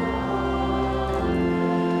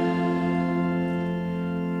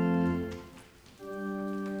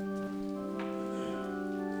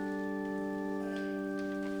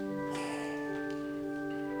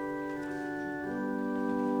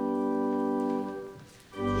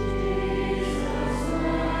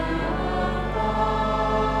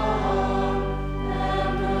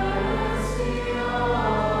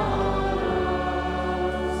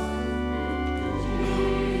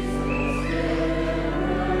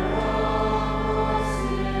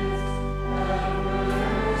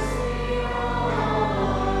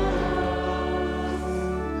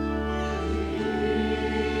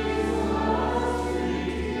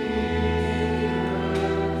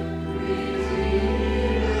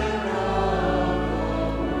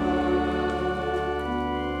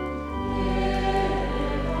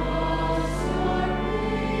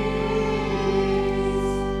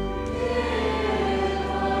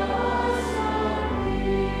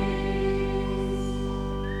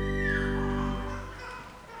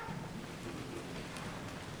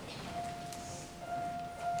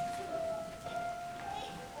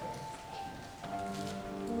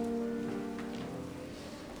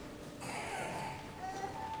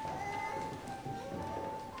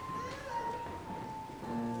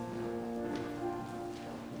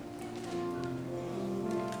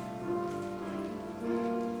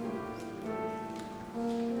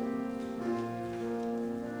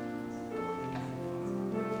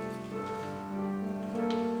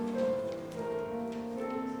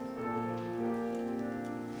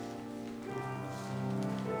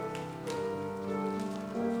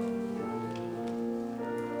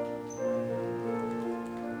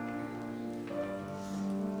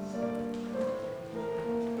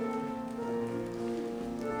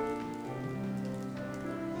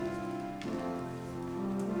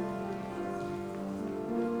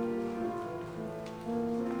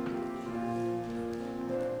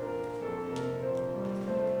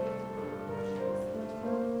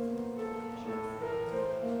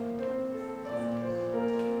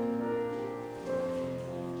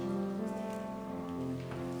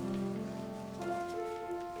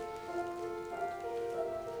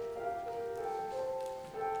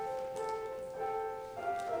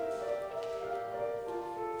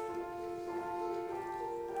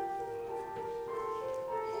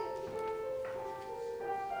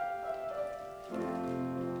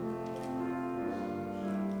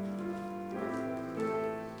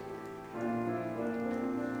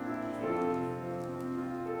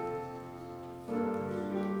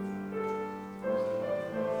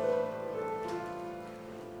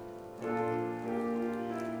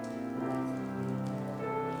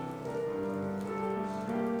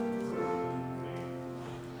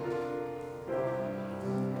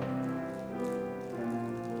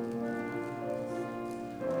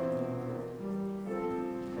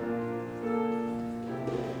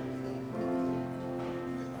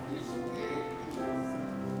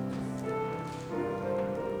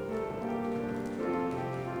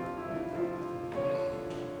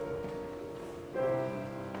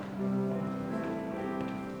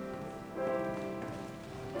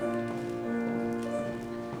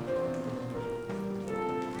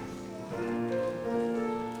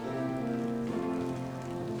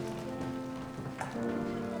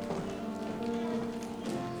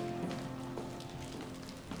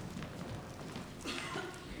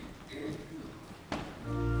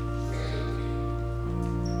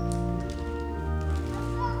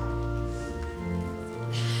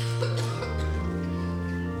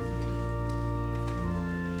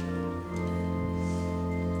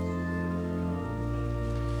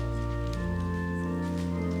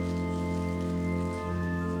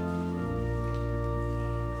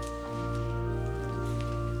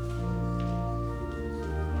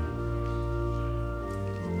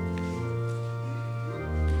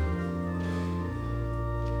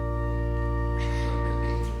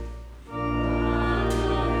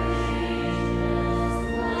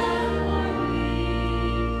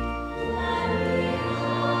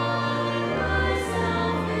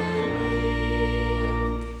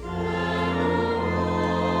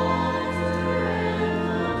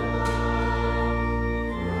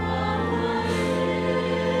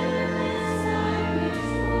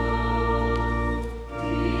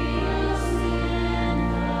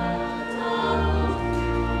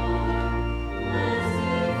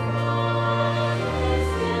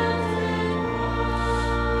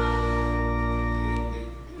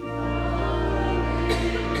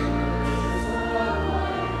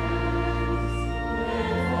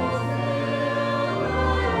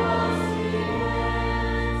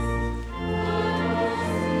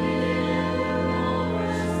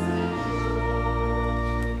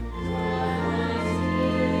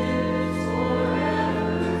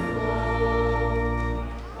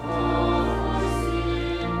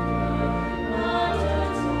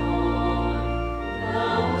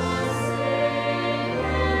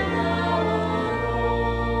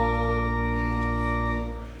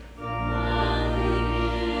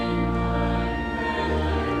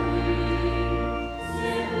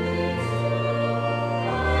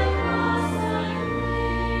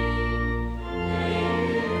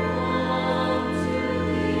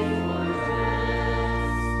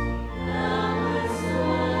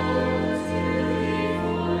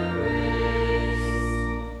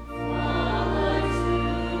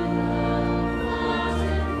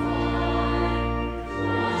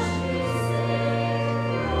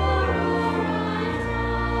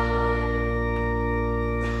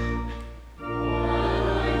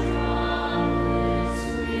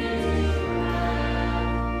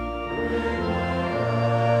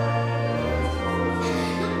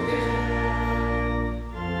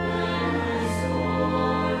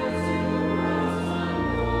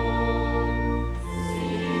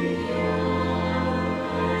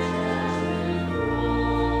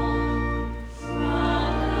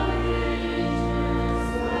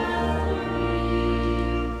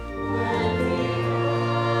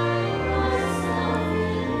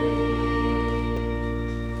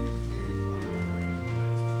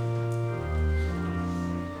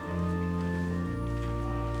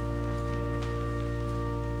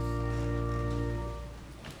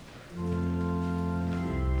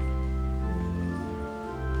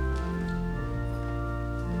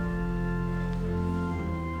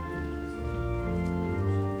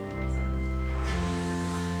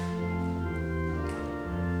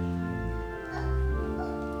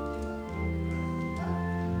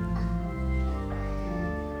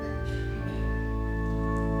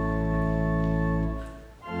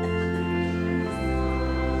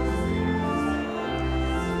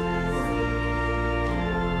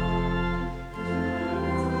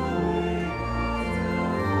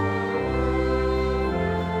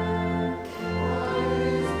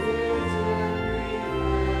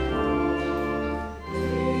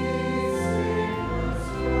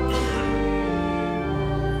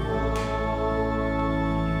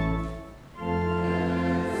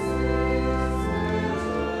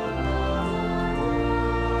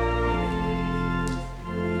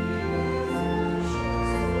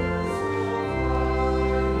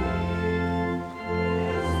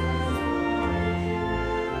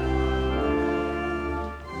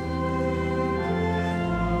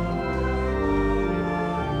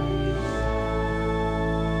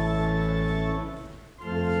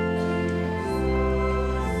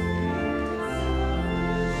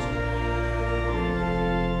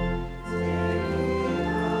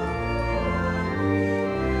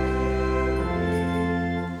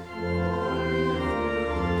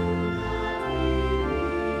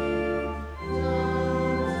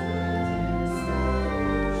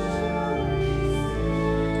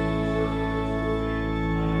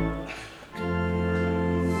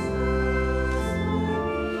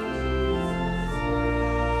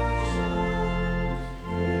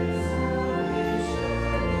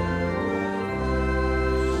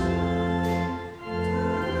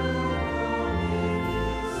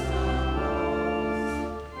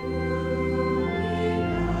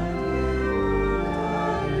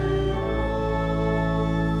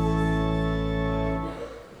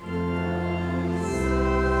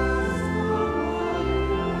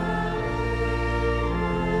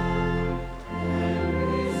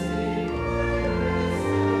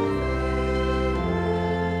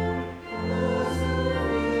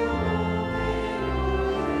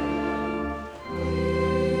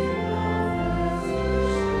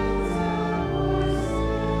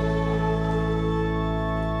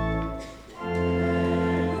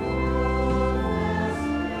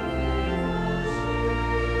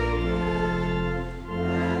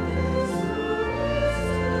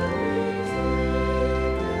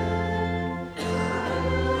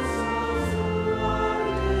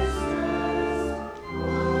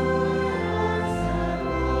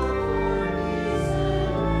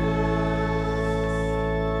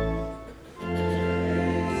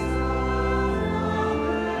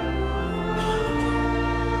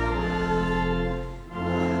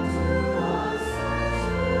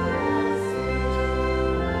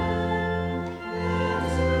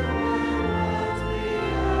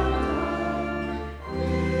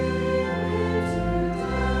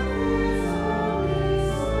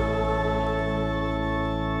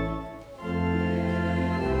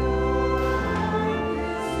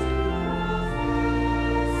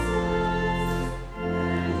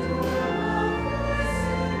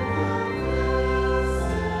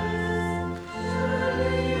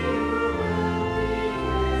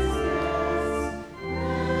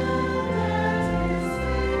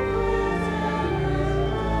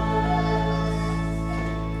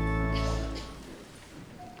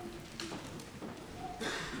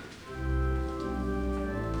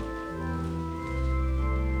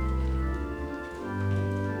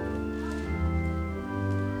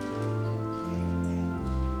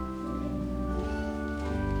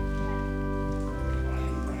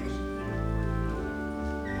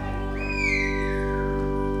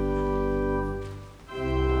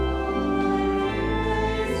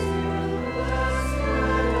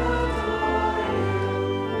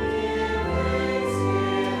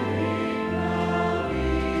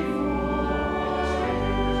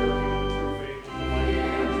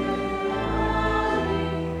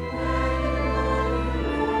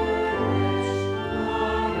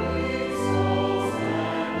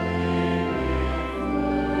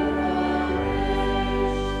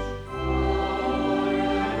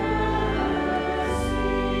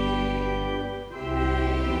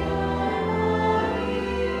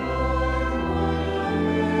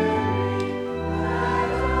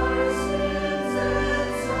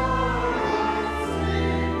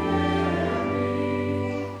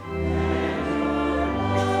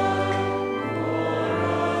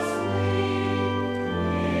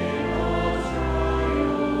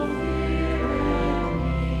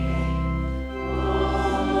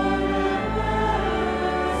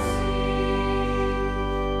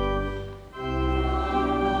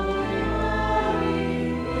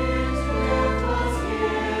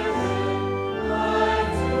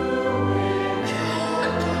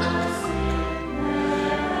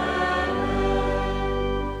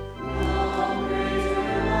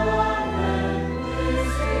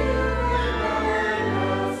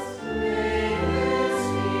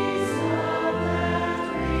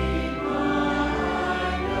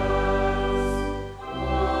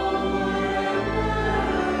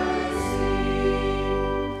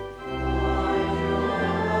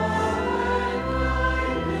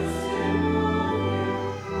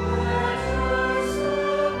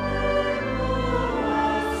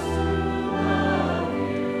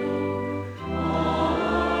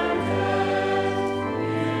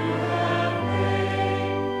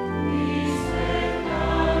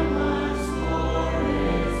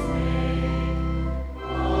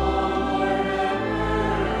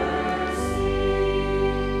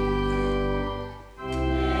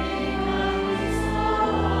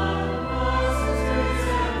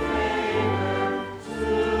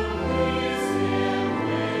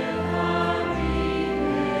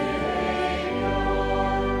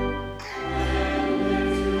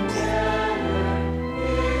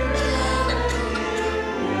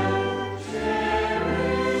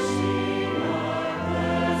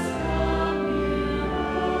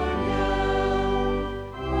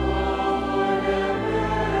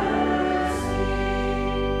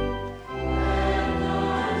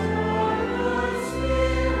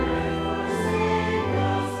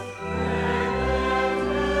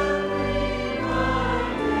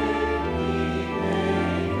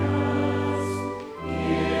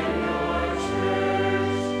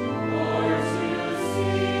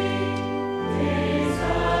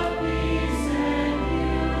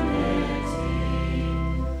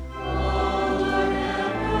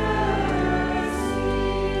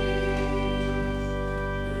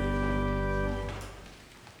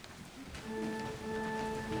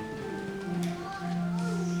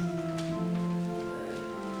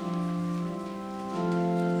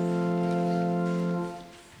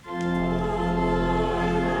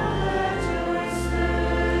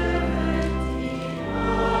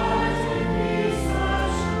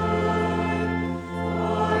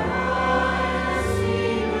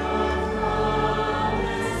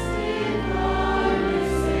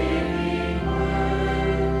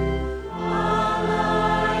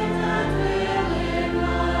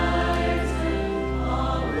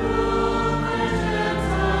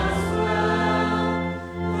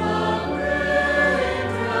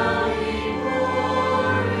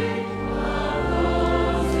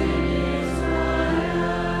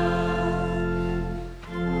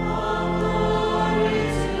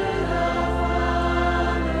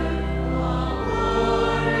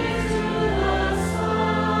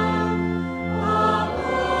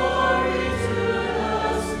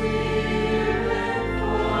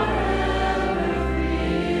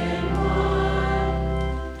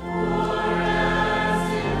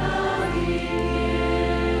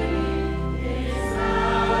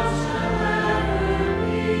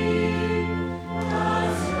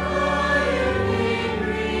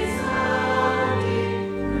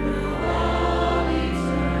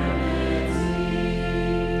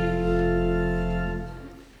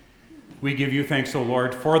 We give you thanks, O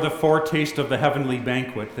Lord, for the foretaste of the heavenly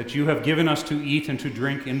banquet that you have given us to eat and to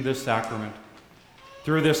drink in this sacrament.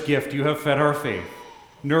 Through this gift you have fed our faith,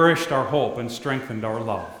 nourished our hope, and strengthened our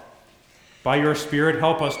love. By your Spirit,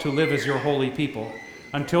 help us to live as your holy people,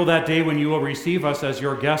 until that day when you will receive us as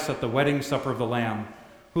your guests at the wedding supper of the Lamb,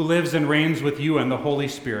 who lives and reigns with you and the Holy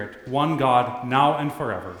Spirit, one God, now and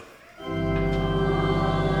forever.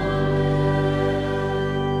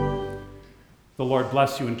 The Lord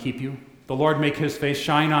bless you and keep you. The Lord make his face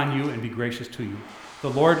shine on you and be gracious to you. The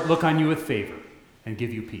Lord look on you with favor and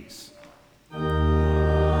give you peace. You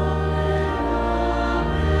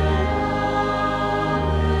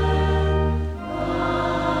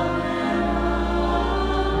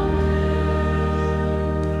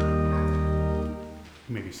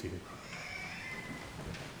may be seated.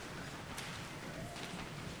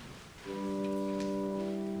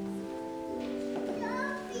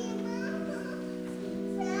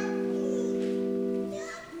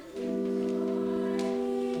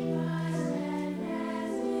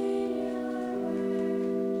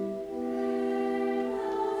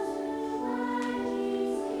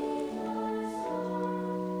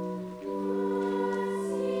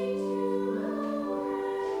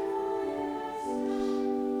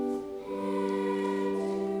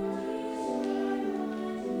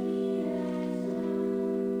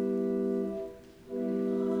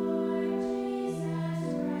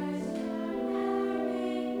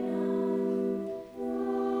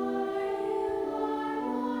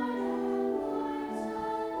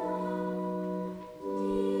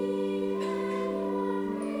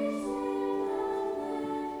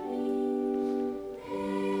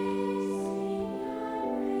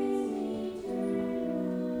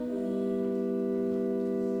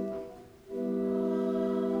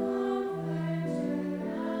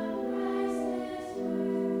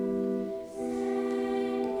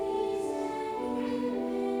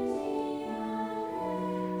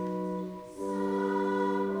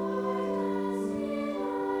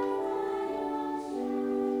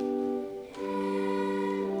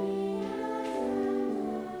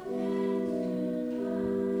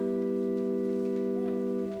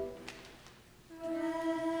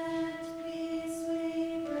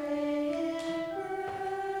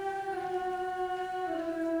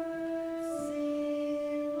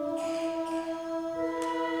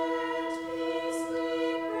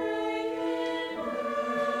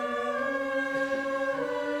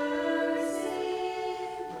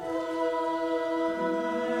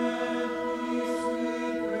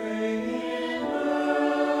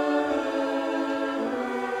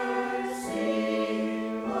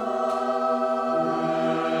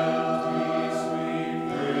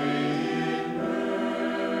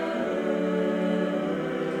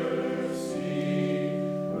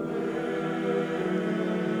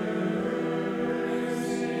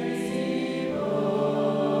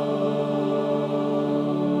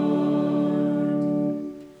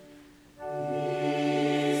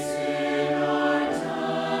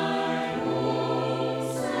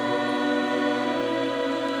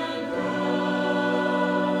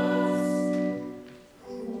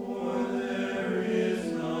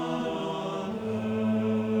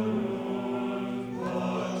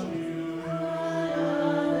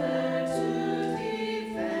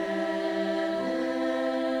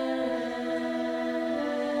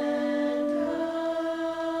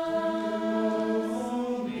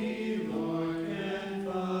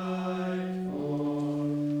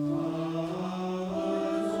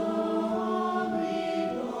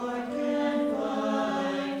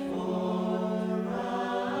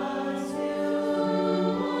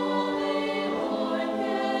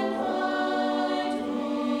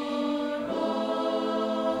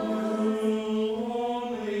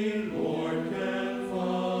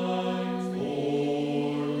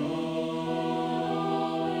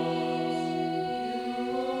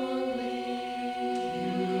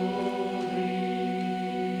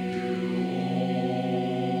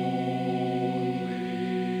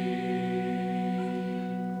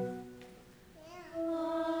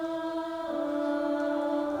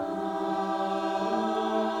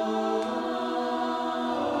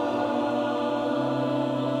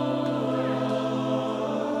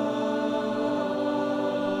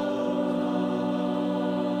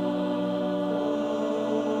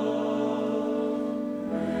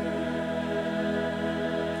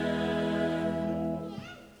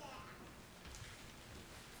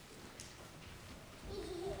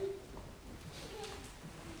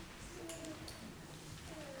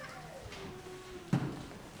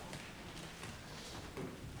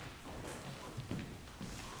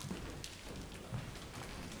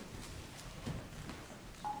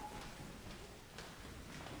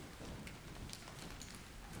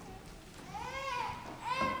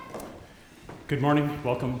 Good morning,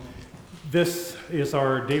 welcome. This is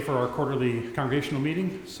our day for our quarterly congregational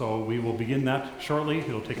meeting, so we will begin that shortly.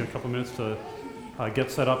 It'll take a couple minutes to get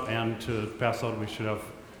set up and to pass out. We should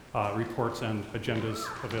have reports and agendas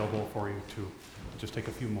available for you to just take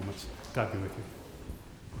a few moments. God be with you.